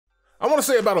I want to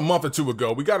say about a month or two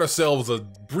ago, we got ourselves a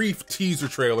brief teaser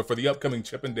trailer for the upcoming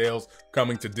Chip 'n Dales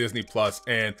coming to Disney Plus,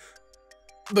 and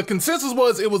the consensus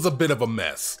was it was a bit of a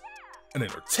mess. An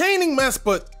entertaining mess,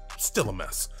 but still a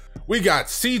mess. We got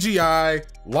CGI,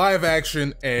 live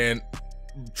action, and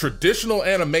traditional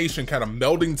animation kind of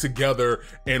melding together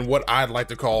in what I'd like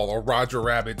to call a Roger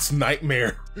Rabbit's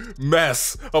nightmare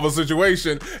mess of a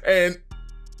situation. And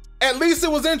at least it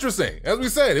was interesting. As we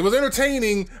said, it was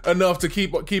entertaining enough to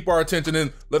keep our attention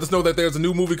and let us know that there's a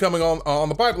new movie coming on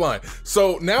the pipeline.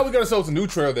 So now we got ourselves a new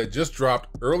trailer that just dropped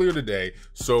earlier today.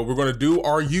 So we're gonna do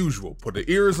our usual, put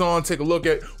the ears on, take a look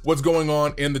at what's going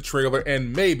on in the trailer,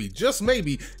 and maybe, just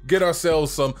maybe, get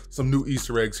ourselves some new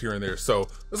Easter eggs here and there. So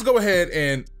let's go ahead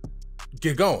and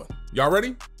get going. Y'all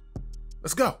ready?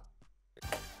 Let's go.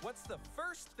 What's the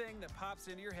first thing that pops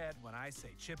into your head when I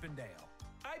say Chip 'n Dale?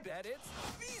 I bet it's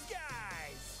these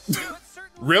guys. But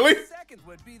certainly Really? second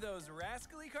would be those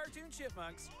rascally cartoon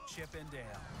chipmunks, Chip 'n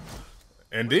Dale.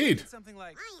 Indeed. Something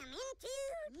like, I am into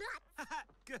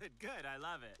nuts. Good, I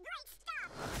love it. Great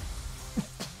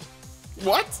stuff.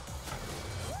 What?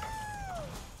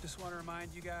 Just want to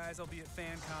remind you guys, I'll be at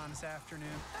FanCon this afternoon.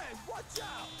 Hey, watch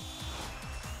out!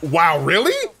 Wow,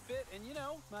 really? Outfit and you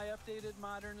know, my updated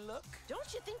modern look.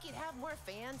 Don't you think you'd have more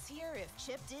fans here if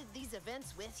Chip did these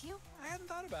events with you? I hadn't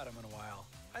thought about him in a while.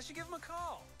 I should give him a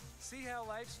call. See how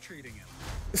life's treating him.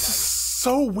 This is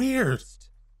so weird.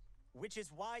 Which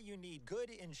is why you need good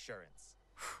insurance.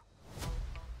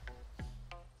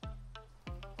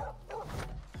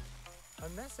 A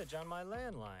message on my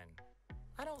landline.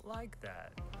 I don't like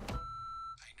that.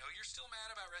 I know you're still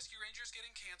mad about Rescue Rangers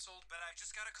getting canceled, but I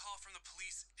just got a call from the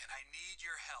police and I need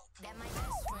your help. That my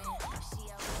best friend. She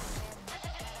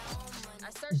always I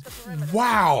searched the perimeter.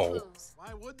 Wow.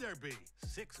 Why would there be?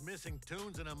 6 missing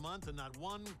tunes in a month and not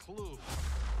one clue.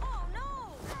 Oh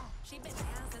no! Chip!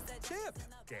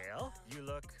 Dale, you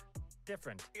look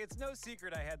different. It's no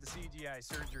secret I had the CGI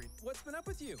surgery. What's been up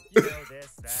with you? You know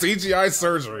this, that. CGI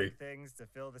surgery. Things to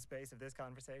fill the space of this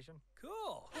conversation.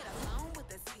 Cool.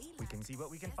 We can see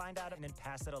what we can find out and then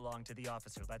pass it along to the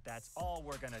officer. That's all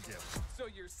we're gonna do. So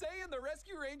you're saying the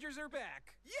Rescue Rangers are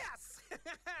back? Yes!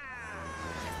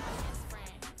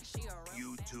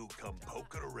 You two come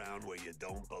poking around where you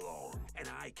don't belong, and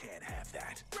I can't have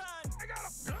that. Run! I got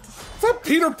him! Is that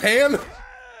Peter Pan?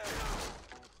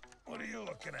 What are you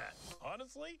looking at?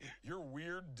 Honestly, your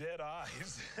weird dead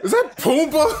eyes. Is that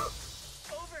Pumbaa?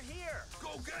 Over here!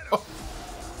 Go get him!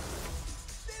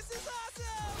 This is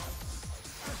awesome!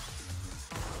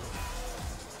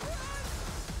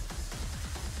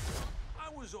 I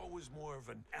was always more of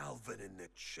an Alvin and the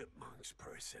Chipmunks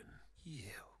person.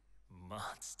 You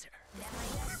monster.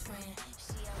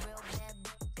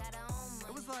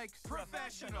 It was like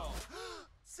professional.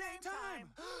 Same time.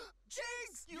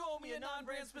 Jinx! You owe me a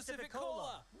non-brand specific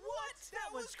cola. What?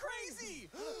 That was crazy!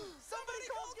 Somebody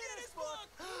call Guinness Book!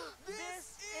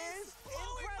 This is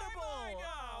incredible!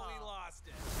 Oh, we lost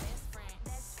it.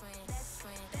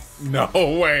 No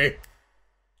way.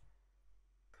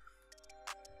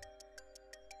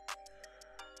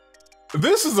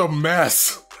 This is a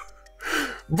mess.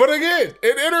 But again,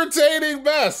 an entertaining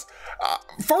mess.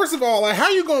 First of all, like, how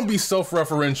you gonna be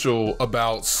self-referential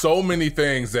about so many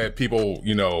things that people,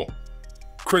 you know,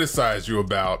 criticize you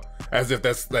about, as if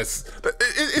it's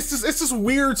this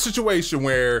weird situation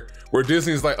where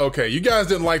Disney's like, okay, you guys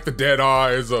didn't like the dead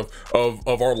eyes of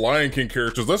our Lion King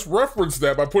characters. Let's reference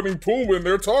that by putting Pumbaa in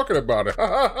there talking about it. Ha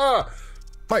ha ha.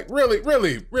 Like, really,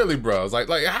 bros.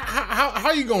 Like,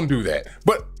 how you gonna do that?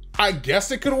 But I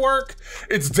guess it could work.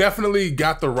 It's definitely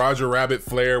got the Roger Rabbit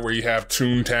flair where you have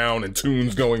Toontown and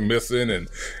tunes going missing, and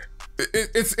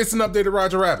it's an updated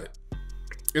Roger Rabbit.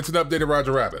 It's an updated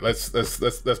Roger Rabbit. Let's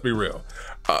be real.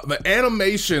 The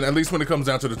animation, at least when it comes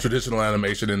down to the traditional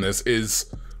animation in this,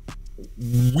 is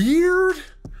weird.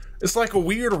 It's like a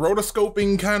weird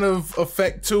rotoscoping kind of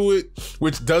effect to it,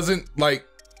 which doesn't like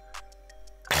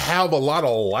have a lot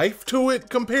of life to it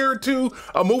compared to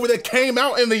a movie that came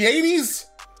out in the 80s.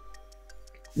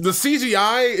 The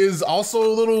CGI is also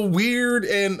a little weird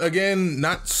and, again,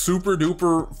 not super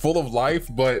duper full of life,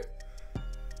 but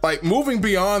like moving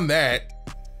beyond that,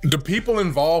 the people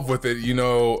involved with it, you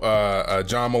know,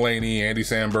 John Mulaney, Andy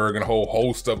Samberg, and a whole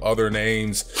host of other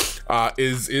names,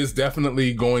 is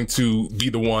definitely going to be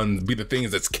the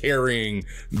things that's carrying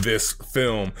this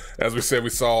film. As we said, we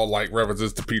saw like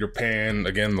references to Peter Pan,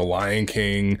 again, The Lion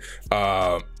King,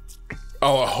 a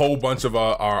whole bunch of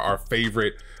our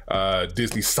favorite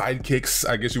Disney sidekicks,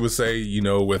 I guess you would say, you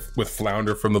know, with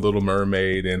Flounder from The Little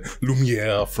Mermaid and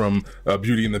Lumiere from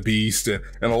Beauty and the Beast, and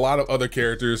a lot of other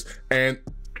characters. And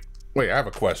wait, I have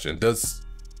a question. Does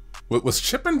was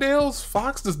Chippendales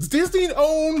Fox? Does Disney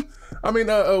own? I mean,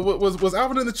 was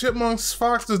Alvin and the Chipmunks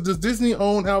Fox? Does Disney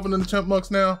own Alvin and the Chipmunks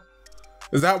now?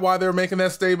 Is that why they're making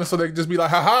that statement? So they can just be like,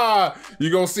 haha,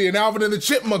 you're gonna see an Alvin and the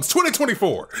Chipmunks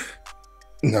 2024.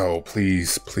 No,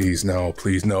 please, no,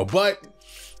 please, no. But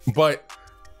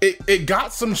it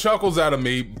got some chuckles out of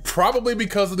me, probably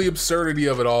because of the absurdity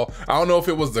of it all. I don't know if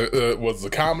it was the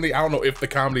comedy. I don't know if the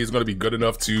comedy is going to be good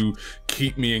enough to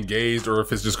keep me engaged, or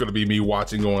if it's just going to be me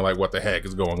watching, going like, "What the heck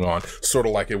is going on?" Sort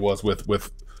of like it was with.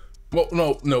 Well,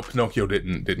 no, Pinocchio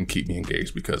didn't keep me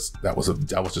engaged because that was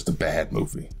just a bad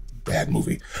movie,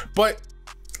 But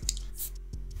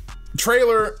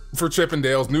trailer for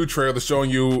Chippendales, new trailer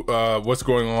showing you what's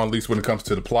going on, at least when it comes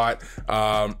to the plot.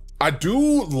 I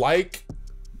do like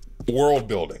world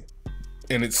building,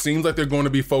 and it seems like they're going to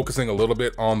be focusing a little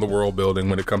bit on the world building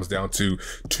when it comes down to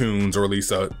Toons, or at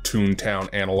least a Toontown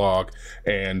analog,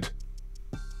 and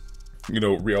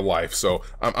real life. So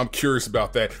I'm curious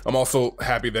about that. I'm also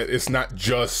happy that it's not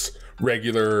just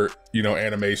regular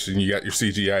animation. You got your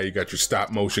CGI, you got your stop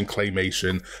motion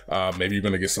claymation. Maybe you're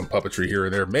gonna get some puppetry here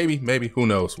and there, maybe, who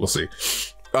knows, we'll see.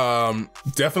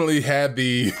 Definitely had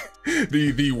the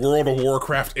World of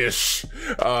Warcraft-ish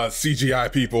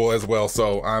CGI people as well,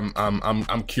 so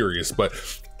I'm curious, but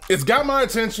it's got my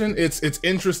attention. It's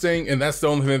interesting, and that's the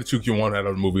only thing that you can want out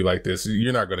of a movie like this.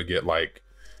 You're not gonna get like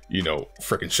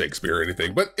freaking Shakespeare or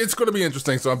anything, but it's gonna be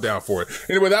interesting, so I'm down for it.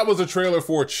 Anyway, that was a trailer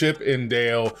for Chip and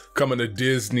Dale coming to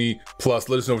Disney Plus.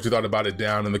 Let us know what you thought about it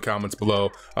down in the comments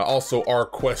below. Also, our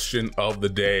question of the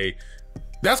day.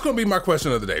 That's gonna be my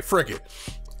question of the day. Frick it.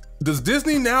 Does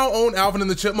Disney now own Alvin and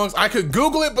the Chipmunks? I could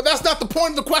Google it, but that's not the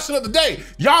point of the question of the day.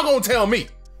 Y'all gonna tell me.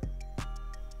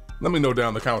 Let me know down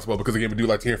in the comments below, because again, we do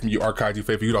like to hear from you, our Kaiju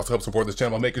favorite. You'd also help support this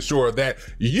channel by making sure that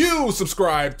you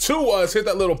subscribe to us. Hit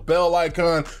that little bell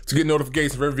icon to get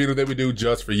notifications for every video that we do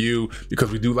just for you, because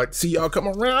we do like to see y'all come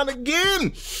around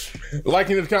again.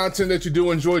 Liking the content that you do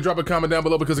enjoy, drop a comment down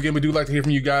below, because again, we do like to hear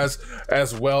from you guys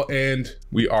as well. And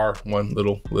we are one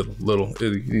little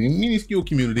minuscule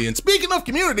community. And speaking of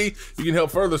community, you can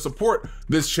help further support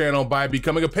this channel by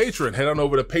becoming a patron. Head on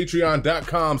over to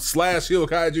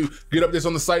patreon.com/HEELKAIJU. Get updates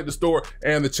on the site, the store,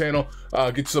 and the channel.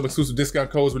 Get you some exclusive discount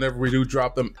codes whenever we do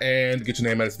drop them, and get your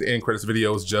name added to the end credits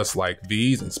videos just like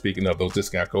these. And speaking of those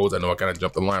discount codes, I know I kind of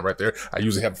jumped the line right there. I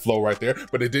usually have a flow right there,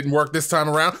 but it didn't work this time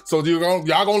around. So y'all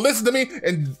gonna listen to me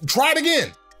and try it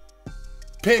again.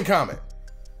 Pin comment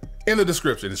in the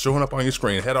description. It's showing up on your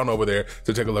screen. Head on over there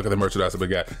to take a look at the merchandise that we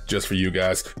got just for you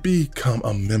guys. Become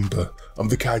a member of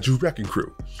the Kaiju Wrecking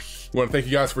Crew. I want to thank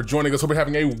you guys for joining us. Hope you're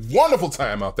having a wonderful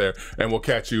time out there, and we'll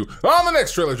catch you on the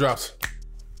next trailer drops.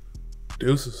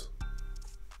 Deuces.